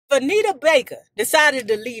Anita Baker decided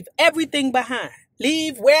to leave everything behind,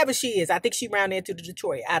 leave wherever she is. I think she round there to the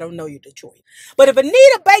Detroit. I don't know you, Detroit. But if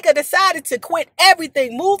Anita Baker decided to quit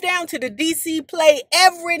everything, move down to the DC, play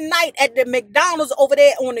every night at the McDonald's over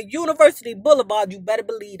there on the University Boulevard, you better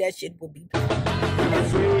believe that shit will be.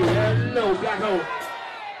 Hello, Black Hole.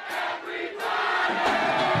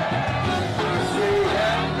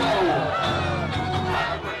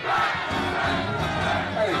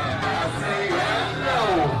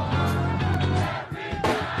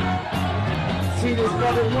 See this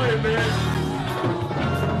brother winning, man.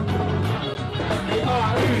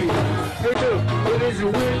 Hey, do. What is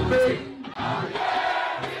your win, babe?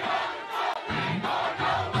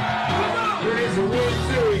 What is your win,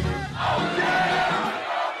 babe?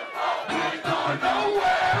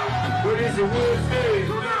 What is your win, babe?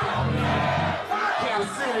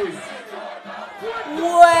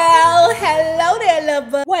 Well, hello there, love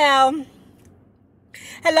bugs.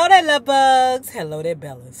 Hello there, love bugs. Hello there,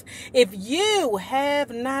 Bellas. If you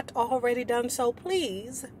have not already done so,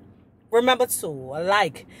 please remember to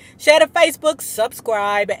like, share to Facebook,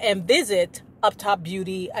 subscribe, and visit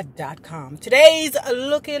uptopbeauty.com. Today's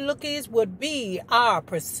lookies would be our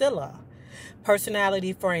Priscilla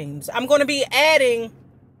personality frames. I'm going to be adding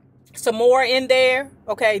some more in there.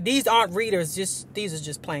 Okay, these aren't readers, these are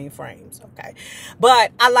just plain frames. Okay,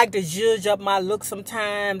 but I like to zhuzh up my look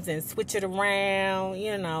sometimes and switch it around,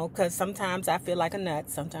 you know, because sometimes I feel like a nut,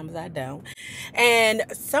 sometimes I don't, and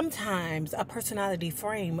sometimes a personality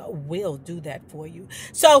frame will do that for you.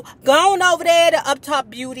 So go on over there to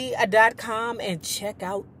uptopbeauty.com and check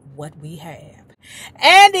out what we have.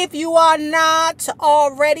 And if you are not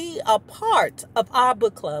already a part of our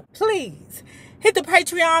book club, please hit the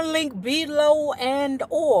Patreon link below and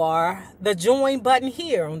or the join button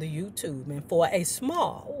here on the YouTube. And for a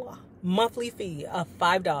small monthly fee of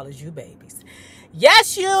 $5, you babies,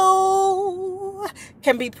 yes, you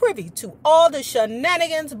can be privy to all the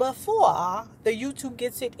shenanigans before the YouTube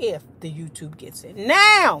gets it, if the YouTube gets it.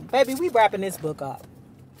 Now, baby, we wrapping this book up.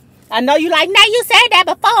 I know you like, now you said that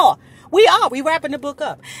before. We wrapping the book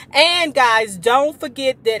up. And guys, don't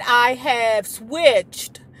forget that I have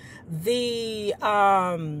switched the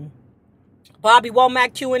Bobby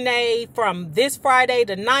Womack Q&A from this Friday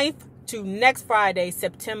the 9th to next Friday,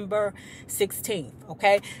 September 16th.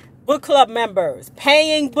 Okay, book club members,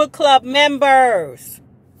 paying book club members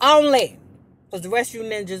only, because the rest of you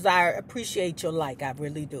ninjas, I appreciate your like, I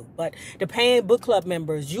really do, but the paying book club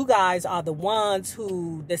members, you guys are the ones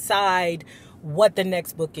who decide what the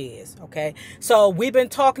next book is. Okay, so we've been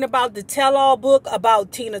talking about the tell-all book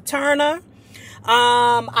about Tina Turner.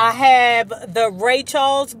 I have the Ray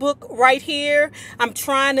Charles book right here. I'm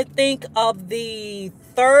trying to think of the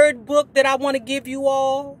third book that I want to give you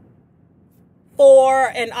all for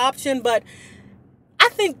an option, but I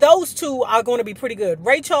think those two are going to be pretty good.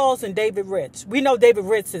 Ray Charles and David Ritz. We know David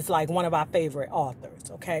Ritz is like one of our favorite authors,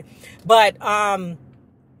 okay? But I'm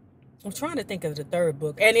trying to think of the third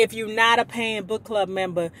book. And if you're not a paying book club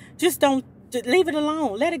member, just leave it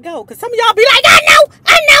alone. Let it go. Because some of y'all be like, I know.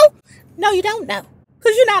 No, you don't know,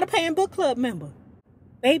 because you're not a paying book club member.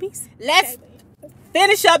 Babies, let's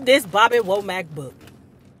finish up this Bobby Womack book.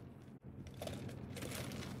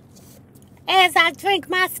 As I drink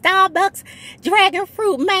my Starbucks dragon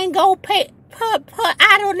fruit mango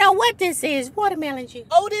I don't know what this is. Watermelon juice.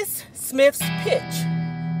 Otis Smith's pitch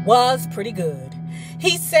was pretty good.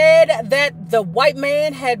 He said that the white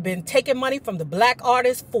man had been taking money from the black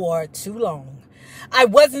artist for too long. I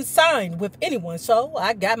wasn't signed with anyone, so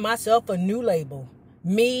I got myself a new label.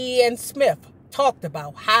 Me and Smith talked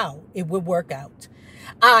about how it would work out.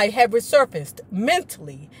 I had resurfaced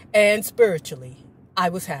mentally and spiritually. I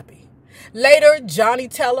was happy. Later, Johnny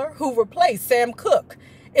Teller, who replaced Sam Cooke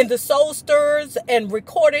in the Soul Stirrers and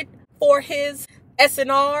recorded for his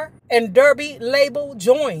S&R and Derby label,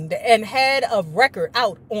 joined and had a record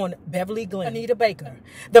out on Beverly Glen. Anita Baker,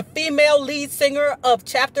 the female lead singer of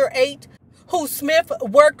Chapter 8, who Smith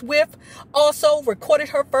worked with, also recorded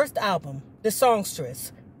her first album, The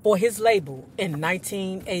Songstress, for his label in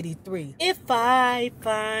 1983. If I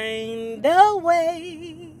find a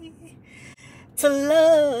way to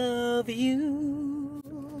love you,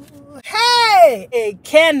 hey,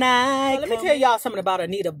 can I? Let me tell y'all something about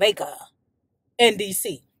Anita Baker in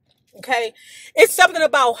DC. Okay, it's something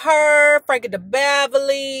about her, Frankie the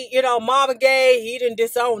Beverly, you know, Marvin Gaye. He done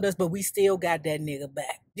disowned us, but we still got that nigga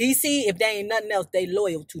back. DC, if they ain't nothing else, they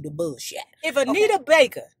loyal to the bullshit. If Anita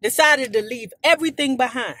Baker decided to leave everything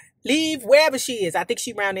behind, Leave wherever she is. I think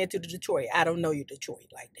she around there to the Detroit. I don't know you Detroit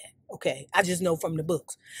like that. Okay, I just know from the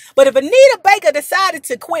books. But if Anita Baker decided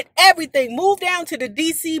to quit everything, move down to the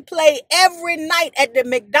DC, play every night at the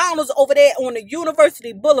McDonald's over there on the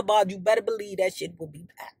University Boulevard, you better believe that shit would be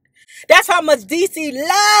packed. That's how much DC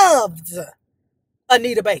loves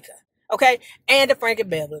Anita Baker. Okay, and the Frankie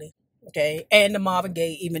Beverly. Okay, and the Marvin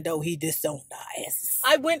Gaye, even though he disowned our asses.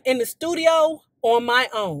 I went in the studio on my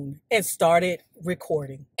own and started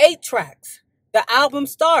recording 8 tracks. The album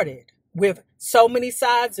started with So Many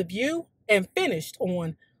Sides of You and finished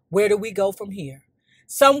on Where Do We Go From Here.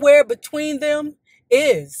 Somewhere between them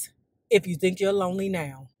is If You Think You're Lonely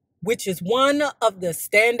Now, which is one of the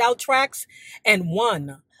standout tracks and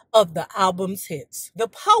one of the album's hits. The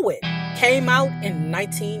Poet came out in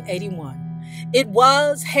 1981. It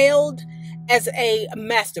was hailed as a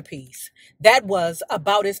masterpiece. That was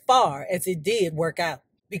about as far as it did work out,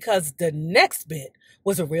 because the next bit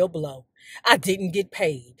was a real blow. I didn't get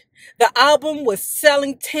paid. The album was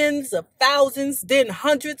selling tens of thousands, then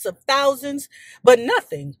hundreds of thousands, but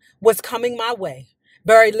nothing was coming my way.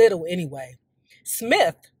 Very little anyway.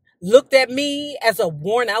 Smith looked at me as a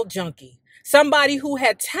worn-out junkie, somebody who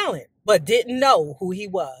had talent but didn't know who he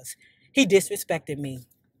was. He disrespected me.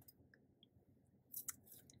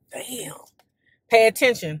 Damn. Pay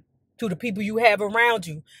attention to the people you have around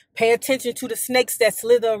you. Pay attention to the snakes that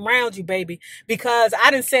slither around you, baby. Because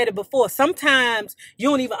I done said it before. Sometimes you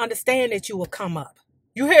don't even understand that you will come up.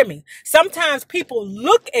 You hear me? Sometimes people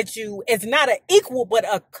look at you as not an equal, but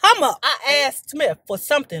a come up. I asked Smith for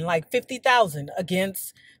something like $50,000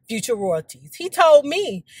 against future royalties. He told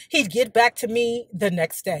me he'd get back to me the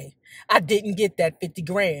next day. I didn't get that 50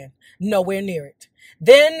 grand. Nowhere near it.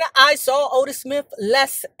 Then I saw Otis Smith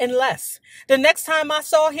less and less. The next time I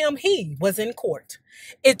saw him, he was in court.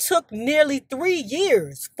 It took nearly 3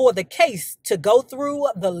 years for the case to go through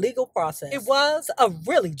the legal process. It was a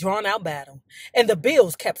really drawn out battle, and the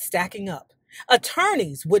bills kept stacking up.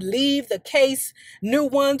 Attorneys would leave the case, new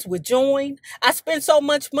ones would join. I spent so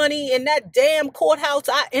much money in that damn courthouse,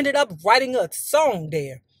 I ended up writing a song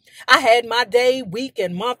there. I had my day, week,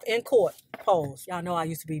 and month in court. Pause. Y'all know I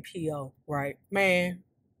used to be PO, right? Man,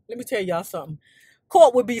 let me tell y'all something.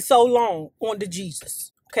 Court would be so long on the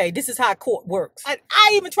Jesus. Okay, this is how court works.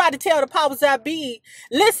 I even tried to tell the powers that be,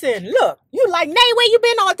 listen, look, you like, Nay, where you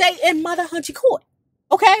been all day? In Mother Hunchy Court.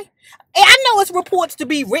 Okay? And I know it's reports to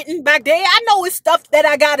be written back there. I know it's stuff that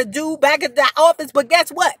I got to do back at the office. But guess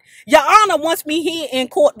what? Your Honor wants me here in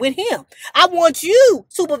court with him. I want you,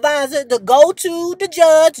 supervisor, to go to the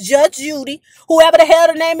judge, Judge Judy, whoever the hell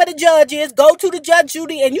the name of the judge is, go to the Judge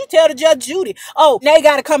Judy and you tell the Judge Judy, oh, Nay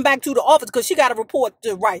got to come back to the office because she got a report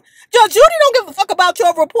to write. Judge Judy don't give a fuck about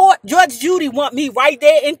your report. Judge Judy want me right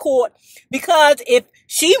there in court because if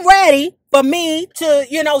she ready for me to,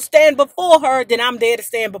 stand before her, then I'm there to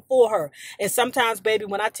stand before her. And sometimes, baby,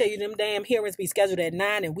 when I tell you them damn hearings be scheduled at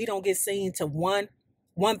 9 and we don't get seen to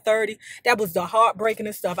 1:30, that was the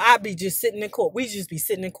heartbreaking stuff. I'd be just sitting in court. We just be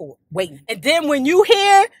sitting in court waiting. And then when you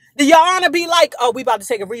hear the Your Honor be like, oh, we about to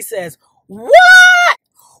take a recess. What?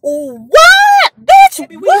 What? Bitch,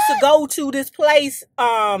 baby, we used to go to this place,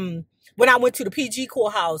 when I went to the PG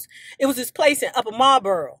courthouse. It was this place in Upper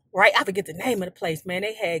Marlboro, right? I forget the name of the place, man.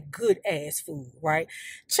 They had good ass food, right?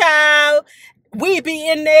 Child, we be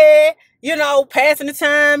in there, passing the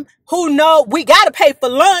time. Who know? We got to pay for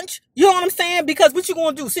lunch. You know what I'm saying? Because what you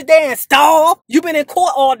going to do? Sit there and starve? You been in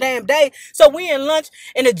court all damn day. So we in lunch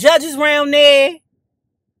and the judges round there.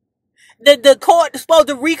 The court is supposed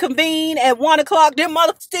to reconvene at 1 o'clock. Them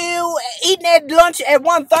mother still eating that lunch at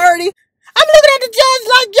 1:30. I'm looking at the judge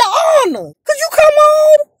like, Your Honor, could you come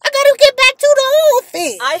on? I gotta get back to the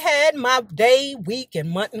office. I had my day, week, and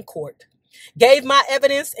month in court. Gave my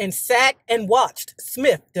evidence and sat and watched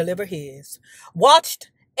Smith deliver his. Watched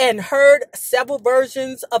and heard several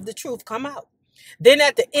versions of the truth come out. Then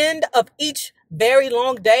at the end of each very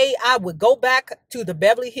long day, I would go back to the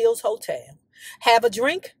Beverly Hills Hotel, have a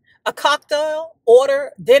drink, a cocktail,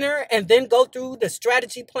 order dinner, and then go through the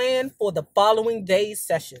strategy plan for the following day's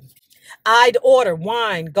session. I'd order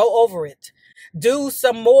wine, go over it, do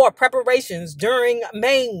some more preparations during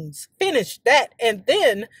mains, finish that, and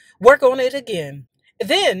then work on it again.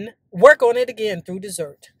 Then work on it again through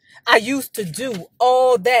dessert. I used to do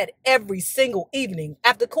all that every single evening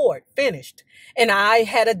after court finished, and I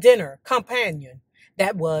had a dinner companion.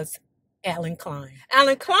 That was Alan Klein.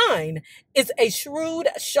 Alan Klein is a shrewd,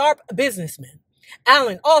 sharp businessman.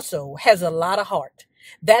 Alan also has a lot of heart.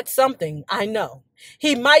 That's something I know.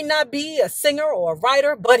 He might not be a singer or a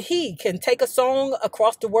writer, but he can take a song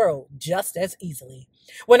across the world just as easily.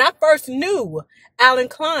 When I first knew Alan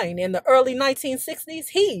Klein in the early 1960s,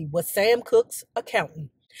 he was Sam Cooke's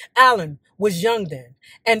accountant. Alan was young then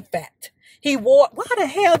and fat. Why the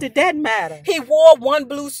hell did that matter? He wore one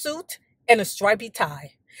blue suit and a stripy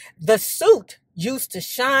tie. The suit used to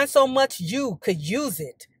shine so much you could use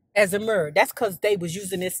it as a mirror. That's because they was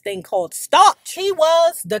using this thing called starch. He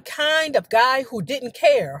was the kind of guy who didn't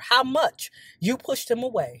care how much you pushed him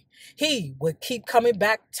away. He would keep coming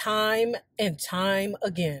back time and time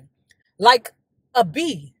again, like a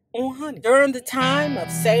bee on honey. During the time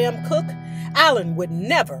of Sam Cooke, Alan would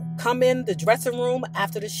never come in the dressing room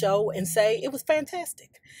after the show and say it was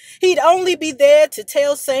fantastic. He'd only be there to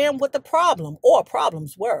tell Sam what the problem or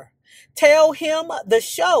problems were. Tell him the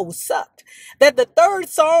show sucked, that the third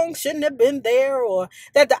song shouldn't have been there, or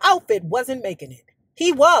that the outfit wasn't making it.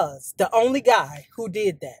 He was the only guy who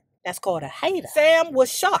did that. That's called a hater. Sam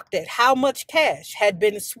was shocked at how much cash had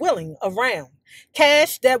been swirling around.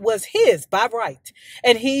 Cash that was his by right.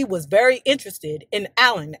 And he was very interested in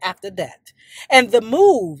Alan after that. And the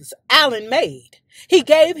moves Alan made. He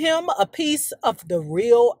gave him a piece of the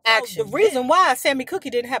real action. The reason why Sammy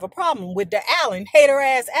Cookie didn't have a problem with the Alan,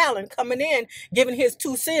 hater-ass Alan, coming in, giving his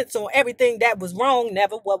 2 cents on everything that was wrong,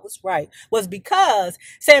 never what was right, was because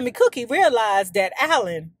Sammy Cookie realized that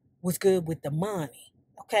Alan was good with the money.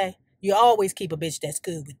 Okay? You always keep a bitch that's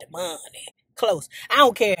good with the money. Close. I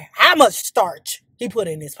don't care how much starch he put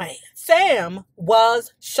in his pants. Sam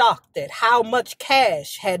was shocked at how much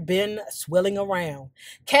cash had been swirling around.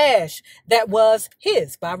 Cash that was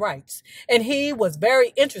his by rights. And he was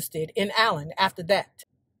very interested in Alan after that.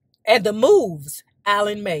 And the moves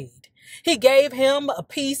Alan made. He gave him a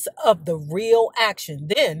piece of the real action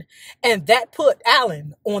then, and that put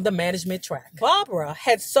Alan on the management track. Barbara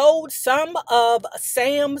had sold some of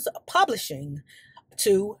Sam's publishing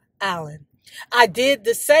to Alan. I did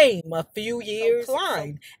the same a few years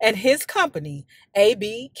later, and his company,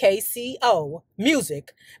 ABKCO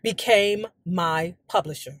Music, became my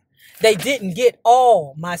publisher. They didn't get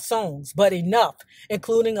all my songs, but enough,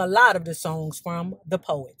 including a lot of the songs from the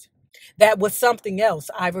poet. That was something else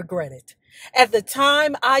I regretted. At the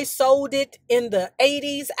time I sold it in the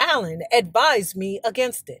 80s, Alan advised me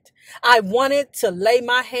against it. I wanted to lay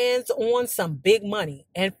my hands on some big money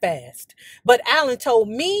and fast, but Alan told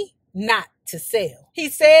me not to sell. He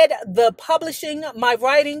said the publishing my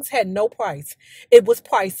writings had no price. It was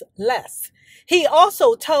priceless. He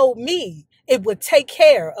also told me it would take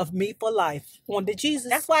care of me for life. On to Jesus.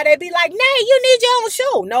 That's why they be like, Nay, you need your own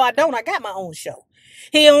show. No, I don't. I got my own show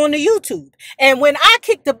here on the YouTube. And when I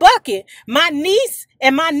kick the bucket, my niece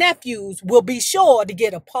and my nephews will be sure to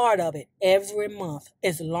get a part of it every month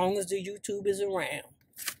as long as the YouTube is around.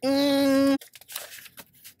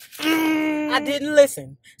 I didn't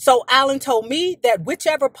listen. So Alan told me that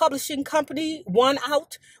whichever publishing company won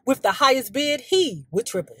out with the highest bid, he would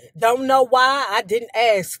triple it. Don't know why I didn't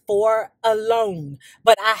ask for a loan,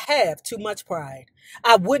 but I have too much pride.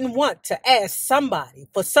 I wouldn't want to ask somebody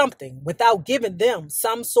for something without giving them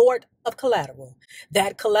some sort of collateral.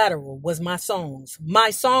 That collateral was my songs, my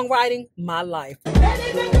songwriting, my life.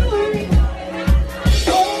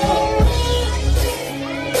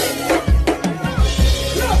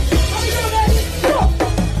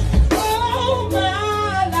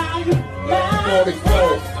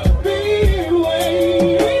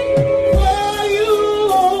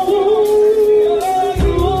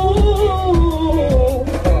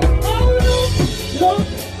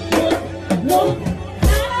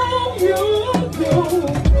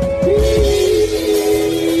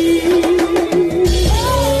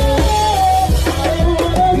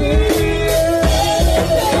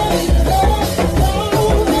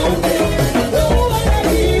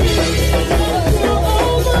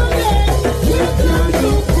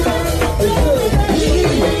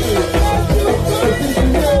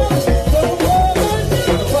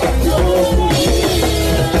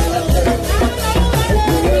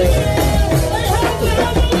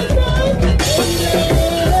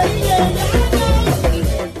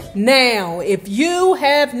 Now, if you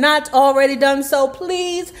have not already done so,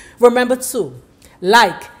 please remember to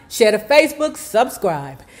like, share to Facebook,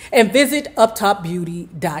 subscribe, and visit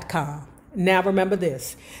uptopbeauty.com. Now remember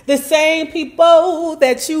this, the same people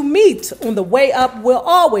that you meet on the way up will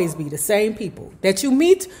always be the same people that you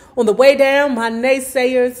meet on the way down. My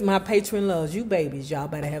naysayers, my patron loves you babies. Y'all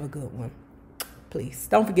better have a good one. Please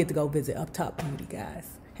don't forget to go visit Up Top Beauty, guys.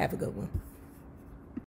 Have a good one.